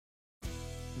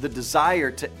the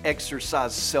desire to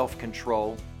exercise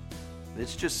self-control,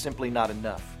 it's just simply not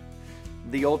enough.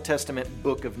 The Old Testament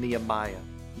book of Nehemiah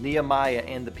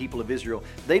and the people of Israel,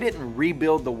 they didn't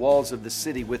rebuild the walls of the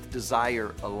city with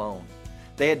desire alone.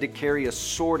 They had to carry a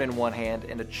sword in one hand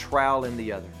and a trowel in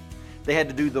the other. They had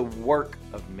to do the work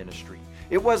of ministry.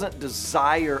 It wasn't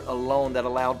desire alone that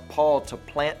allowed Paul to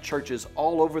plant churches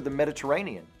all over the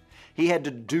Mediterranean. He had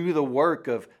to do the work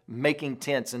of making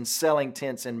tents and selling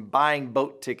tents and buying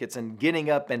boat tickets and getting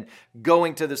up and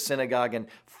going to the synagogue and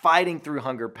fighting through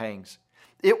hunger pangs.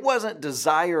 It wasn't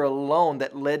desire alone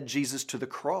that led Jesus to the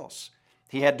cross.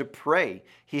 He had to pray.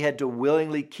 He had to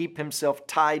willingly keep himself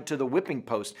tied to the whipping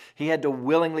post. He had to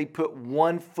willingly put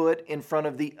one foot in front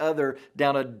of the other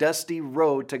down a dusty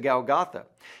road to Golgotha.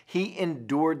 He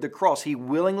endured the cross. He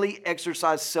willingly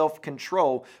exercised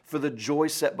self-control for the joy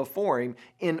set before him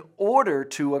in order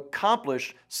to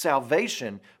accomplish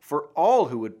salvation for all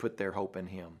who would put their hope in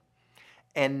him.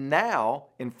 And now,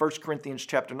 in 1 Corinthians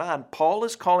chapter 9, Paul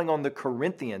is calling on the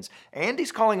Corinthians, and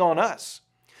he's calling on us,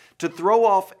 to throw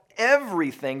off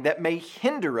everything that may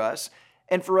hinder us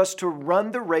and for us to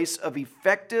run the race of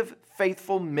effective,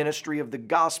 faithful ministry of the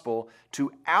gospel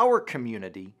to our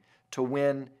community to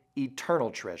win eternal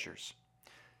treasures.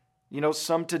 You know,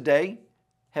 some today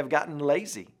have gotten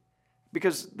lazy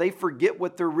because they forget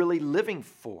what they're really living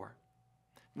for.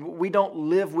 We don't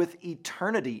live with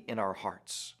eternity in our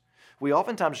hearts. We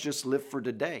oftentimes just live for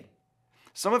today.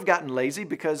 Some have gotten lazy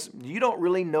because you don't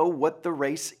really know what the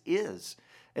race is.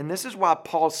 And this is why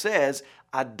Paul says,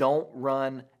 I don't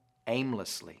run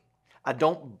aimlessly. I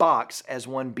don't box as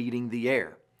one beating the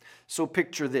air. So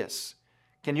picture this.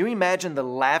 Can you imagine the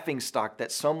laughingstock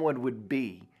that someone would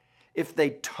be if they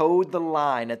towed the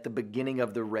line at the beginning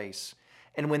of the race,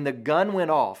 and when the gun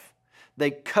went off, they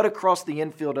cut across the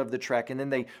infield of the track, and then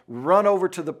they run over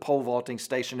to the pole vaulting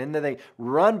station, and then they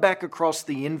run back across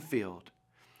the infield?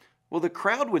 Well, the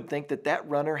crowd would think that that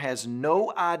runner has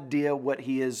no idea what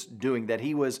he is doing, that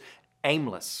he was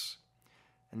aimless.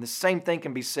 And the same thing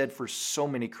can be said for so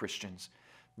many Christians.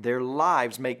 Their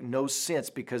lives make no sense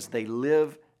because they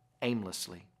live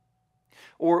aimlessly.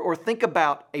 Or think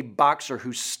about a boxer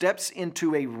who steps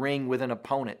into a ring with an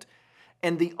opponent,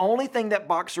 and the only thing that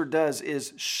boxer does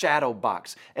is shadow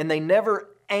box, and they never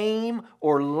aim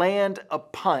or land a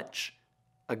punch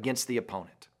against the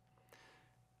opponent.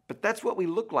 But that's what we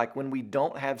look like when we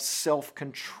don't have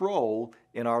self-control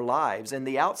in our lives, and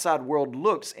the outside world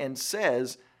looks and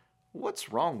says,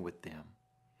 what's wrong with them?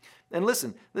 And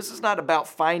listen, this is not about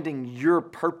finding your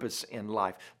purpose in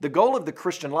life. The goal of the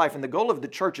Christian life and the goal of the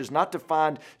church is not to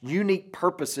find unique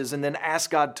purposes and then ask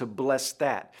God to bless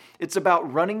that. It's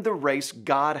about running the race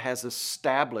God has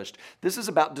established. This is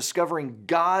about discovering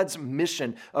God's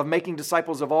mission of making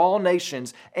disciples of all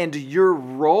nations and your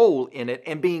role in it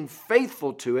and being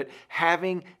faithful to it,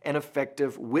 having an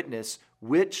effective witness,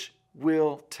 which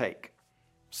will take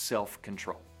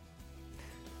self-control.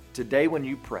 Today when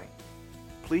you pray,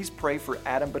 please pray for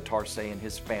Adam Batarse and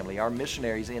his family, our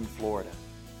missionaries in Florida.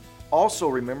 Also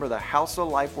remember the House of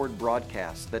Life Word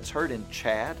broadcast that's heard in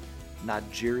Chad,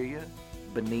 Nigeria,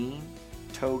 Benin,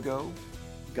 Togo,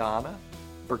 Ghana,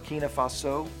 Burkina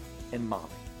Faso, and Mali.